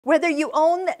Whether you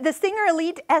own the Singer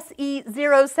Elite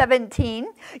SE017,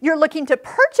 you're looking to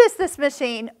purchase this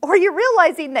machine, or you're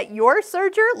realizing that your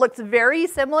serger looks very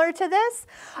similar to this,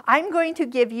 I'm going to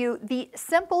give you the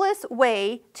simplest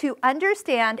way to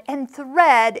understand and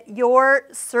thread your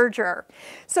serger.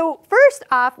 So first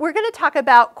off, we're going to talk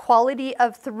about quality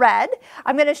of thread.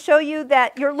 I'm going to show you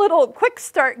that your little quick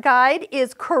start guide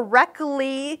is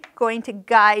correctly going to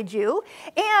guide you.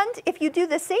 And if you do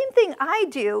the same thing I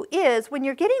do, is when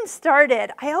you're getting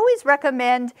started, I always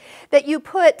recommend that you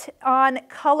put on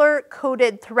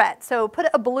color-coded thread. So put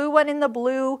a blue one in the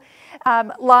blue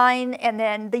line and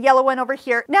then the yellow one over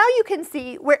here. Now you can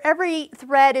see where every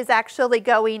thread is actually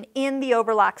going in the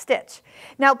overlock stitch.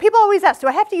 Now people always ask, do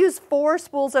I have to use 4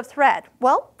 spools of thread?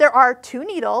 Well, there are 2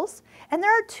 needles and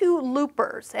there are 2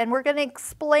 loopers, and we're going to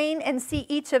explain and see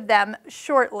each of them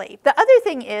shortly. The other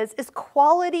thing is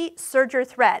quality serger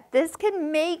thread. This can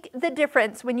make the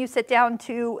difference when you sit down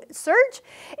to serge,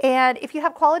 and if you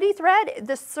have quality thread,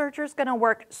 the serger is going to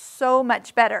work so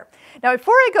much better. Now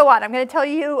before I go on, I'm going to tell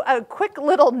you a quick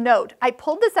little note. I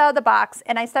pulled this out of the box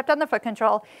and I stepped on the foot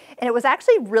control, and it was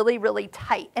actually really, really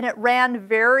tight, and it ran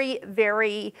very,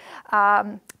 very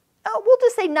we'll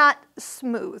just say not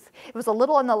smooth. It was a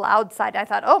little on the loud side. I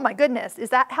thought, oh my goodness, is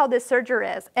that how this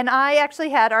serger is? And I actually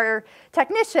had our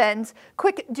technicians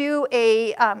quick do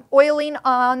a oiling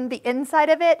on the inside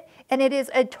of it, and it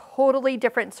is a totally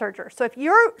different serger. So if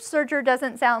your serger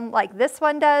doesn't sound like this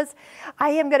one does, I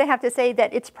am going to have to say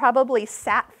that it's probably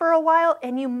sat for a while,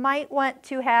 and you might want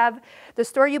to have the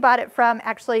store you bought it from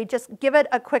actually just give it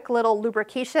a quick little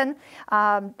lubrication.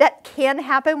 That can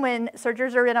happen when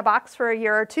sergers are in a box for a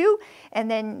year or 2, and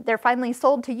then they're finally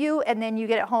sold to you, and then you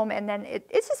get it home, and then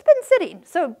it's just been sitting.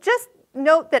 So just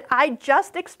note that I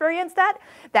just experienced that.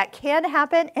 That can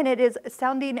happen, and it is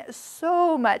sounding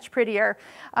so much prettier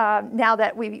now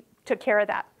that we took care of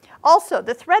that. Also,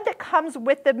 the thread that comes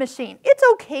with the machine, it's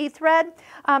okay thread,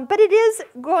 but it is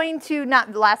going to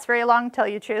not last very long, to tell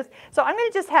you the truth. So I'm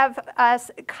going to just have us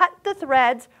cut the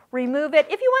threads, remove it.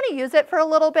 If you want to use it for a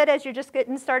little bit as you're just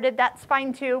getting started, that's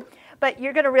fine too, but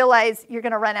you're going to realize you're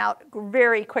going to run out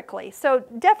very quickly. So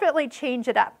definitely change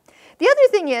it up. The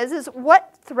other thing is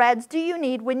what threads do you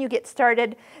need when you get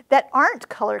started that aren't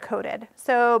color-coded?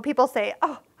 So people say,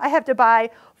 oh, I have to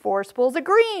buy 4 spools of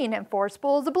green and 4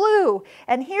 spools of blue.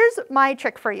 And here's my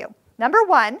trick for you. Number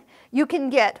 1, you can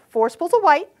get 4 spools of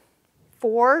white,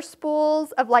 4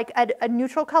 spools of like a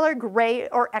neutral color, gray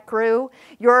or ecru,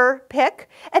 your pick,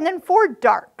 and then 4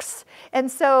 darks.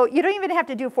 And so you don't even have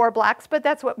to do 4 blacks, but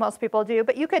that's what most people do.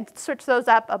 But you could switch those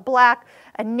up, a black,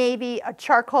 a navy, a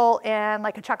charcoal, and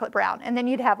like a chocolate brown. And then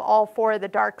you'd have all 4 of the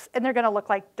darks, and they're going to look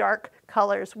like dark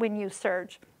colors when you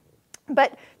serge.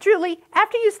 But truly,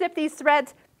 after you snip these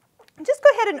threads, just go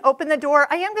ahead and open the door.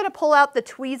 I am going to pull out the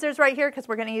tweezers right here because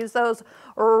we're going to use those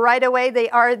right away. They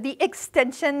are the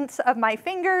extensions of my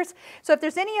fingers. So if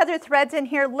there's any other threads in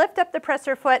here, lift up the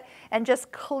presser foot and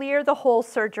just clear the whole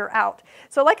serger out.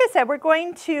 So like I said, we're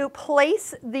going to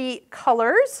place the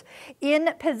colors in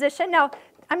position. Now,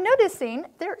 I'm noticing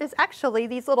there is actually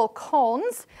these little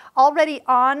cones already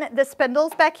on the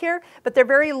spindles back here, but they're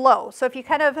very low. So if you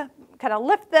kind of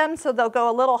lift them so they'll go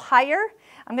a little higher,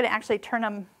 I'm going to actually turn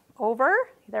them over.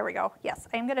 There we go. Yes,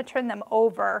 I'm going to turn them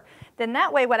over. Then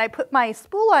that way when I put my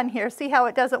spool on here, see how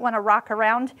it doesn't want to rock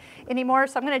around anymore?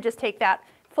 So I'm going to just take that,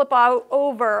 flip out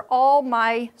over all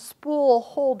my spool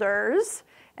holders,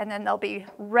 and then they'll be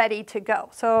ready to go.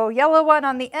 So yellow one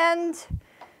on the end.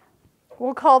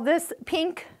 We'll call this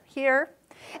pink here.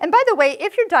 And by the way,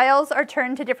 if your dials are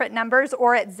turned to different numbers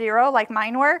or at 0 like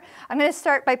mine were, I'm going to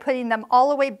start by putting them all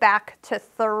the way back to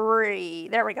 3.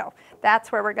 There we go.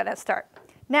 That's where we're going to start.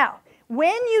 Now,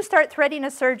 when you start threading a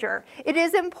serger, it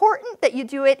is important that you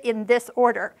do it in this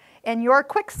order, and your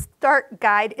quick start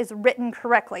guide is written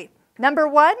correctly. Number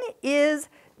 1 is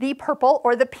the purple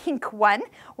or the pink one.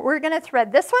 We're going to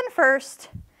thread this one first,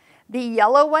 the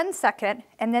yellow one second,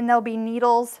 and then there'll be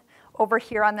needles over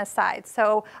here on the side.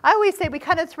 So I always say we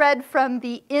kind of thread from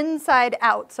the inside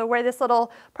out. So where this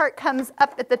little part comes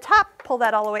up at the top, pull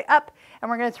that all the way up, and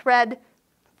we're going to thread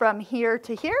from here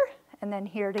to here, and then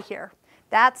here to here.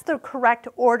 That's the correct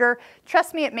order.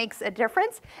 Trust me, it makes a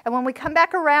difference. And when we come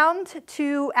back around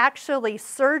to actually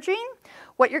serging,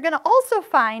 what you're going to also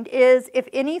find is if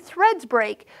any threads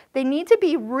break, they need to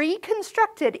be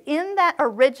reconstructed in that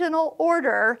original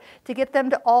order to get them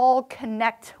to all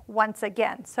connect once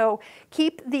again. So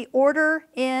keep the order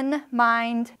in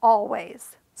mind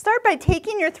always. Start by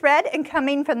taking your thread and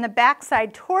coming from the back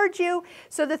side towards you,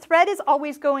 so the thread is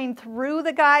always going through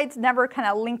the guides, never kind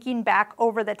of linking back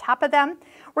over the top of them.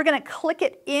 We're going to click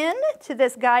it in to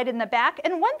this guide in the back.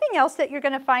 And one thing else that you're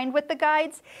going to find with the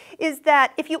guides is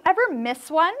that if you ever miss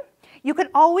one, you can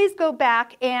always go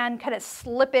back and kind of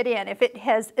slip it in if it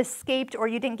has escaped or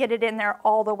you didn't get it in there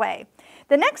all the way.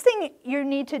 The next thing you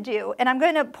need to do, and I'm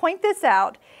going to point this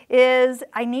out, is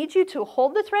I need you to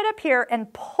hold the thread up here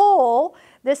and pull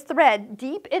this thread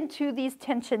deep into these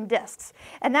tension discs.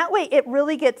 And that way it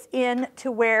really gets in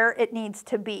to where it needs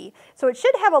to be. So it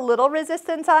should have a little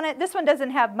resistance on it. This one doesn't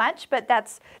have much, but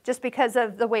that's just because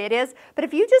of the way it is. But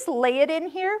if you just lay it in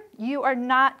here, you are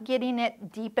not getting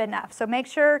it deep enough. So make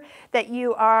sure that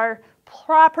you are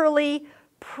properly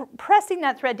pressing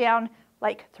that thread down,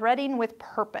 like threading with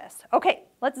purpose. Okay,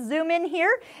 let's zoom in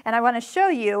here, and I want to show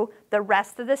you the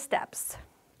rest of the steps.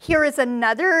 Here is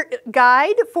another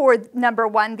guide for number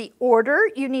 1, the order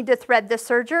you need to thread the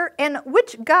serger and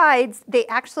which guides they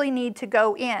actually need to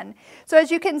go in. So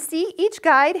as you can see, each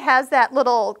guide has that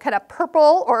little kind of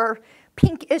purple or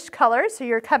pinkish color. So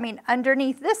you're coming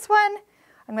underneath this one.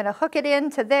 I'm going to hook it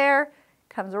into there.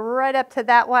 Comes right up to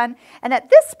that one. And at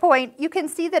this point, you can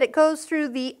see that it goes through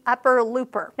the upper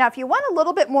looper. Now, if you want a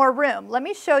little bit more room, let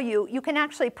me show you. You can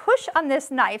actually push on this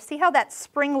knife. See how that's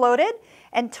spring-loaded?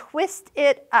 And twist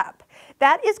it up.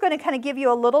 That is going to kind of give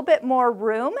you a little bit more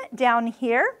room down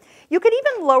here. You could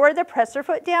even lower the presser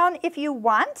foot down if you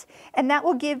want, and that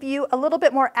will give you a little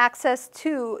bit more access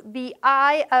to the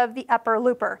eye of the upper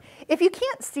looper. If you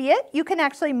can't see it, you can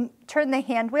actually turn the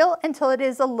hand wheel until it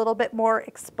is a little bit more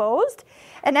exposed.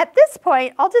 And at this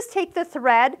point, I'll just take the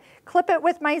thread, clip it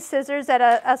with my scissors at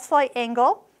a slight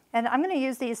angle, and I'm going to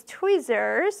use these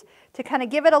tweezers to kind of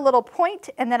give it a little point,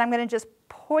 and then I'm going to just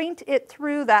point it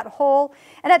through that hole.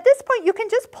 And at this point, you can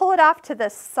just pull it off to the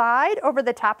side over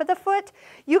the top of the foot.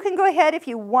 You can go ahead if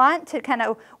you want to kind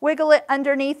of wiggle it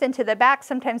underneath into the back.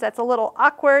 Sometimes that's a little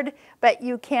awkward, but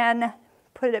you can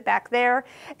put it back there.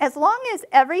 As long as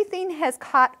everything has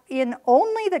caught in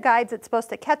only the guides it's supposed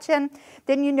to catch in,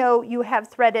 then you know you have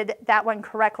threaded that one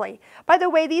correctly. By the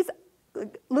way, these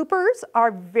loopers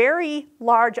are very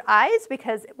large eyes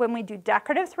because when we do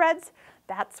decorative threads,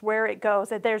 that's where it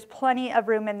goes. There's plenty of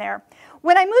room in there.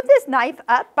 When I move this knife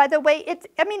up, by the way,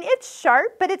 it's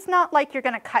sharp, but it's not like you're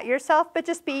going to cut yourself, but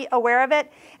just be aware of it.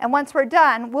 And once we're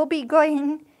done, we'll be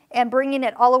going and bringing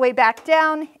it all the way back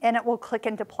down, and it will click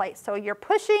into place. So you're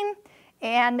pushing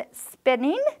and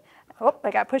spinning. Oh,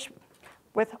 I got pushed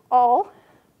with all.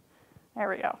 There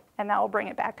we go. And that will bring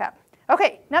it back up.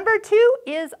 Okay, number 2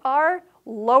 is our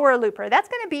lower looper. That's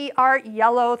going to be our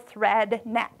yellow thread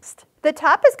next. The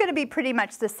top is going to be pretty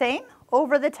much the same.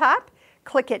 Over the top,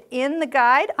 click it in the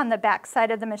guide on the back side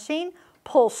of the machine,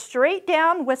 pull straight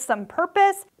down with some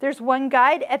purpose. There's one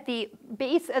guide at the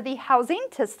base of the housing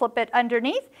to slip it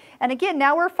underneath. And again,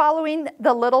 now we're following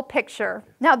the little picture.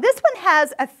 Now this one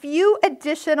has a few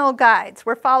additional guides.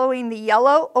 We're following the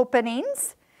yellow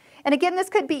openings. And again, this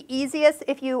could be easiest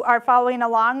if you are following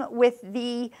along with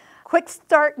the quick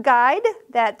start guide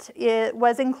that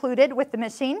was included with the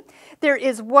machine. There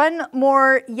is one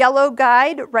more yellow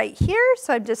guide right here,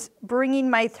 so I'm just bringing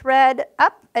my thread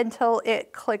up until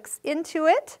it clicks into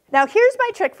it. Now here's my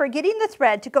trick for getting the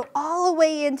thread to go all the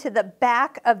way into the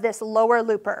back of this lower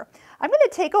looper. I'm going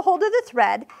to take a hold of the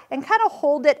thread and kind of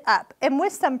hold it up, and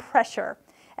with some pressure.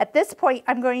 At this point,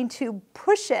 I'm going to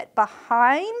push it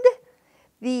behind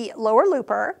the lower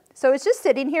looper. So it's just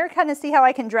sitting here, kind of see how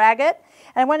I can drag it.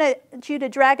 And I want you to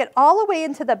drag it all the way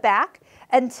into the back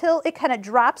until it kind of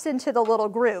drops into the little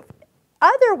groove.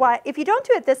 Otherwise, if you don't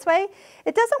do it this way,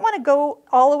 it doesn't want to go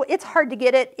all the way. It's hard to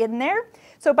get it in there.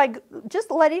 So by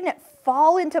just letting it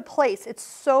fall into place, it's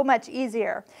so much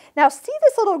easier. Now see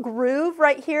this little groove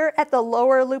right here at the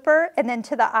lower looper and then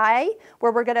to the eye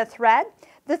where we're going to thread?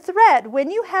 The thread, when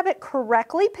you have it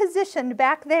correctly positioned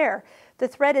back there, the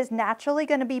thread is naturally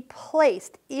going to be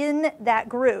placed in that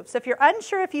groove. So if you're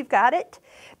unsure if you've got it,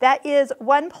 that is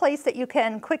one place that you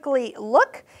can quickly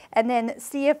look and then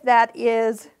see if that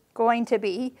is going to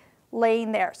be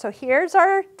laying there. So here's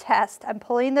our test. I'm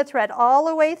pulling the thread all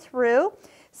the way through.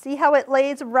 See how it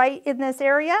lays right in this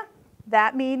area?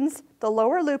 That means the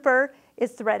lower looper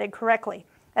is threaded correctly.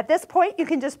 At this point, you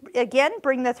can just, again,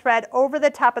 bring the thread over the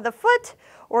top of the foot,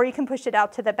 or you can push it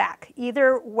out to the back.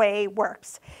 Either way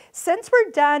works. Since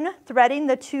we're done threading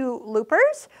the 2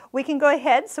 loopers, we can go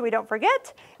ahead, so we don't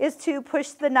forget, is to push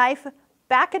the knife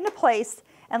back into place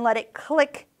and let it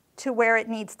click to where it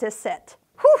needs to sit.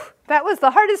 Whew, that was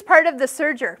the hardest part of the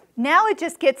serger. Now it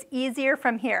just gets easier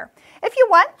from here. If you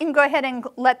want, you can go ahead and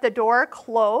let the door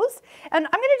close. And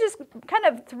I'm gonna just kind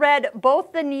of thread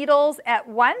both the needles at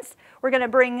once. We're gonna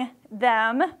bring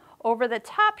them over the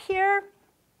top here.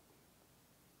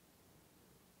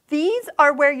 These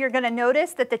are where you're gonna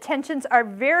notice that the tensions are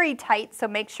very tight, so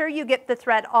make sure you get the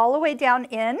thread all the way down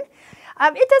in.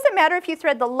 It doesn't matter if you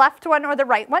thread the left one or the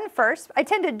right one first. I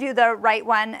tend to do the right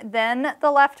one, then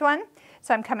the left one.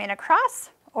 So I'm coming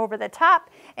across over the top,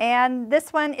 and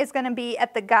this one is going to be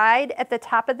at the guide at the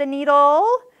top of the needle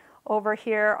over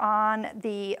here on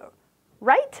the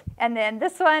right, and then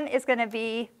this one is going to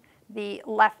be the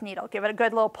left needle. Give it a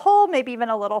good little pull, maybe even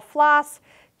a little floss.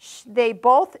 They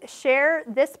both share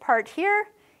this part here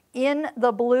in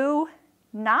the blue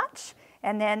notch,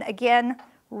 and then again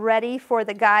ready for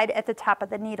the guide at the top of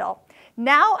the needle.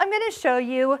 Now I'm going to show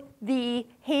you the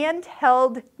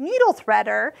handheld needle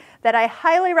threader that I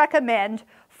highly recommend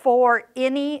for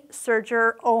any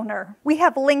serger owner. We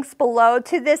have links below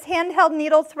to this handheld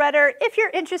needle threader if you're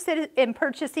interested in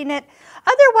purchasing it.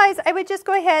 Otherwise, I would just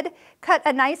go ahead, cut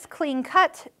a nice clean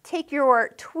cut, take your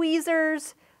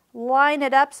tweezers, line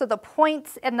it up so the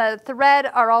points and the thread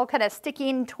are all kind of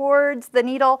sticking towards the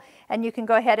needle, and you can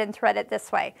go ahead and thread it this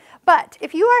way. But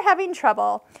if you are having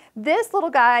trouble, this little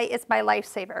guy is my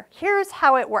lifesaver. Here's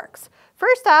how it works.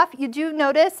 First off, you do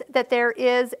notice that there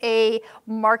is a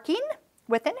marking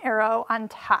with an arrow on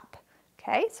top.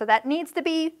 Okay, so that needs to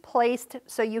be placed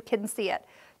so you can see it.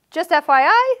 Just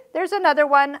FYI, there's another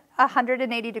one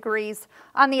 180 degrees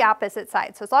on the opposite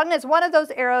side. So as long as one of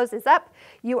those arrows is up,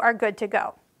 you are good to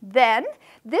go. Then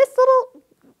this little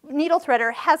needle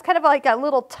threader has kind of like a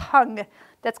little tongue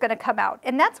that's going to come out,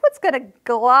 and that's what's going to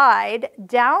glide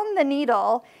down the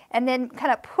needle and then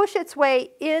kind of push its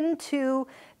way into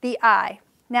the eye.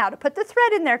 Now, to put the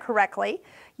thread in there correctly,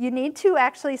 you need to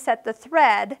actually set the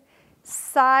thread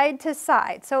side to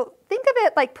side. So think of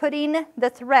it like putting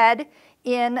the thread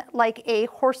in like a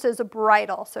horse's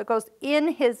bridle. So it goes in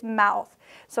his mouth,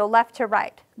 so left to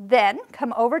right. Then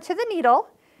come over to the needle,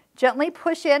 gently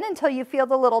push in until you feel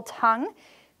the little tongue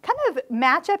kind of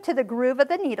match up to the groove of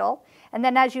the needle, and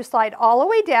then as you slide all the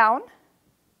way down,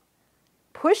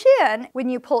 push in. When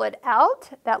you pull it out,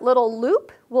 that little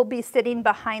loop will be sitting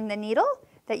behind the needle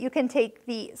that you can take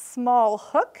the small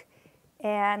hook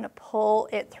and pull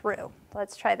it through.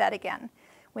 Let's try that again.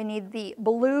 We need the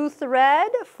blue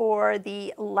thread for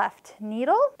the left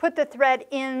needle. Put the thread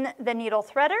in the needle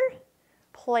threader,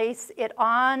 place it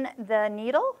on the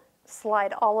needle,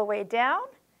 slide all the way down,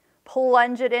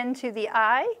 plunge it into the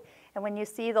eye, and when you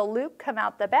see the loop come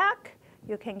out the back,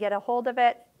 you can get a hold of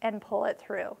it and pull it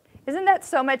through. Isn't that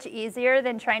so much easier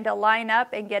than trying to line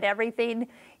up and get everything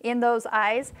in those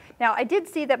eyes? Now, I did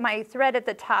see that my thread at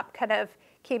the top kind of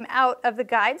came out of the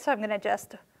guide, so I'm going to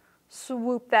just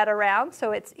swoop that around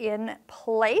so it's in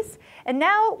place. And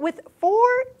now with 4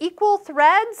 equal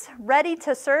threads ready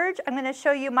to serge, I'm going to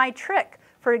show you my trick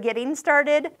for getting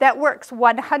started that works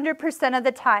 100% of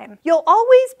the time. You'll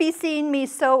always be seeing me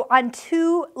sew on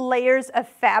 2 layers of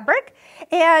fabric,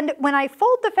 and when I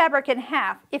fold the fabric in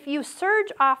half, if you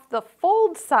serge off the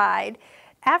fold side,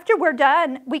 after we're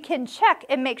done, we can check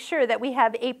and make sure that we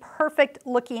have a perfect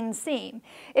looking seam.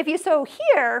 If you sew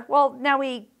here, well, now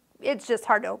it's just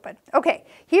hard to open. Okay,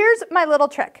 here's my little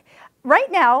trick.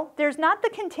 Right now, there's not the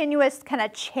continuous kind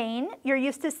of chain you're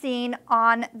used to seeing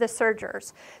on the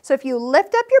sergers. So if you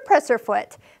lift up your presser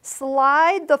foot,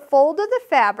 slide the fold of the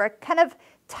fabric, kind of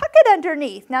tuck it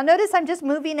underneath. Now notice I'm just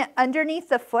moving it underneath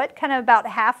the foot, kind of about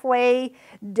halfway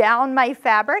down my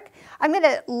fabric. I'm going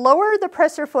to lower the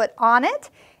presser foot on it.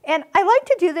 And I like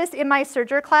to do this in my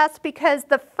serger class because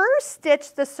the first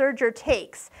stitch the serger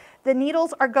takes, the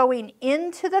needles are going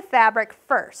into the fabric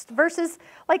first versus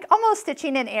like almost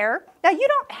stitching in air. Now you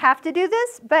don't have to do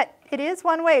this, but it is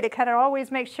one way to kind of always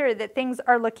make sure that things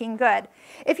are looking good.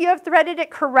 If you have threaded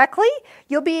it correctly,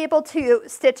 you'll be able to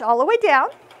stitch all the way down.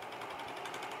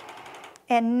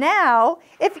 And now,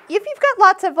 if you've got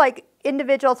lots of like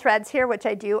individual threads here, which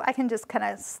I do, I can just kind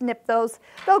of snip those.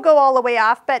 They'll go all the way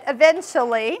off, but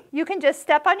eventually you can just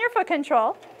step on your foot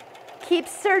control, keep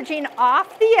serging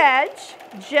off the edge,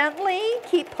 gently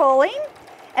keep pulling,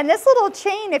 and this little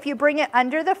chain, if you bring it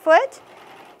under the foot,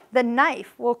 the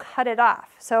knife will cut it off.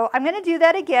 So I'm going to do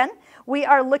that again. We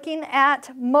are looking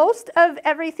at most of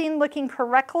everything looking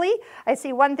correctly. I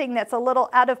see one thing that's a little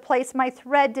out of place. My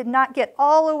thread did not get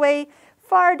all the way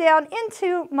far down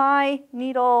into my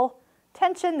needle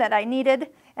tension that I needed,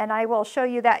 and I will show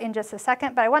you that in just a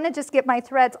second, but I want to just get my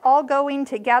threads all going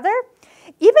together.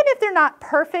 Even if they're not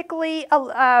perfectly,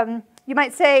 you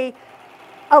might say,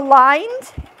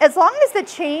 aligned. As long as the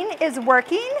chain is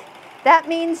working, that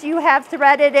means you have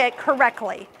threaded it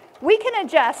correctly. We can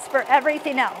adjust for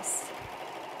everything else.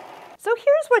 So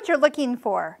here's what you're looking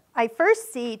for. I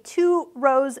first see 2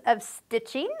 rows of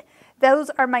stitching. Those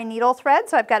are my needle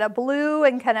threads. So I've got a blue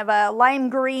and kind of a lime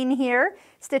green here,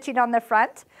 stitching on the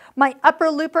front. My upper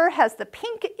looper has the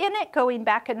pink in it going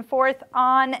back and forth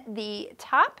on the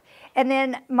top. And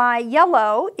then my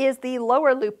yellow is the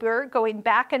lower looper going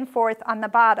back and forth on the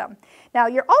bottom. Now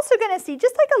you're also going to see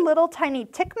just like a little tiny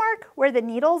tick mark where the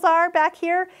needles are back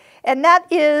here. And that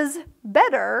is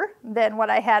better than what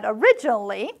I had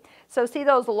originally. So see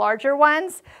those larger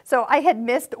ones? So I had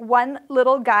missed one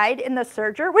little guide in the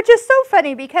serger, which is so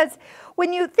funny because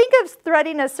when you think of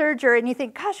threading a serger and you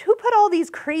think, gosh, who put all these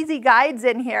crazy guides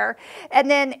in here? And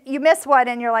then you miss one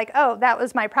and you're like, oh, that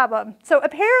was my problem. So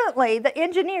apparently the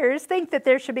engineers think that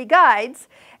there should be guides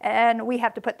and we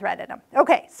have to put thread in them.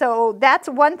 Okay, so that's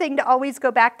one thing to always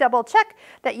go back, double check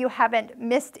that you haven't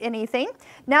missed anything.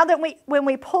 Now that when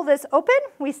we pull this open,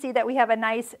 we see that we have a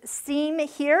nice seam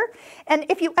here. And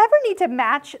if you ever need to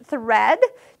match thread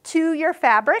to your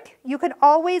fabric, you can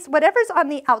always, whatever's on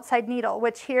the outside needle,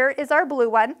 which here is our blue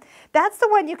one, that's the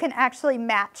one you can actually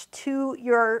match to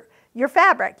your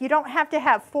fabric. You don't have to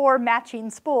have 4 matching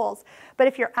spools. But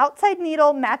if your outside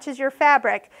needle matches your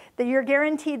fabric, then you're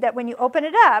guaranteed that when you open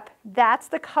it up, that's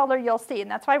the color you'll see. And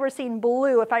that's why we're seeing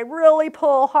blue. If I really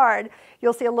pull hard,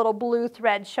 you'll see a little blue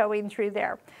thread showing through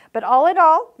there. But all in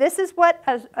all, this is what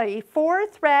a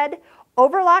 4-thread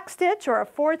overlock stitch or a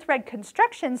 4-thread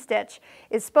construction stitch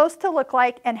is supposed to look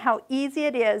like and how easy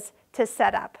it is to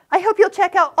set up. I hope you'll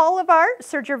check out all of our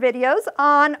serger videos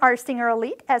on our Singer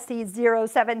Elite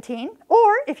SE017,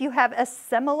 or if you have a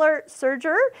similar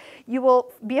serger, you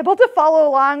will be able to follow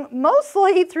along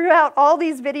mostly throughout all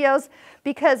these videos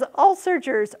because all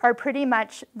sergers are pretty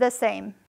much the same.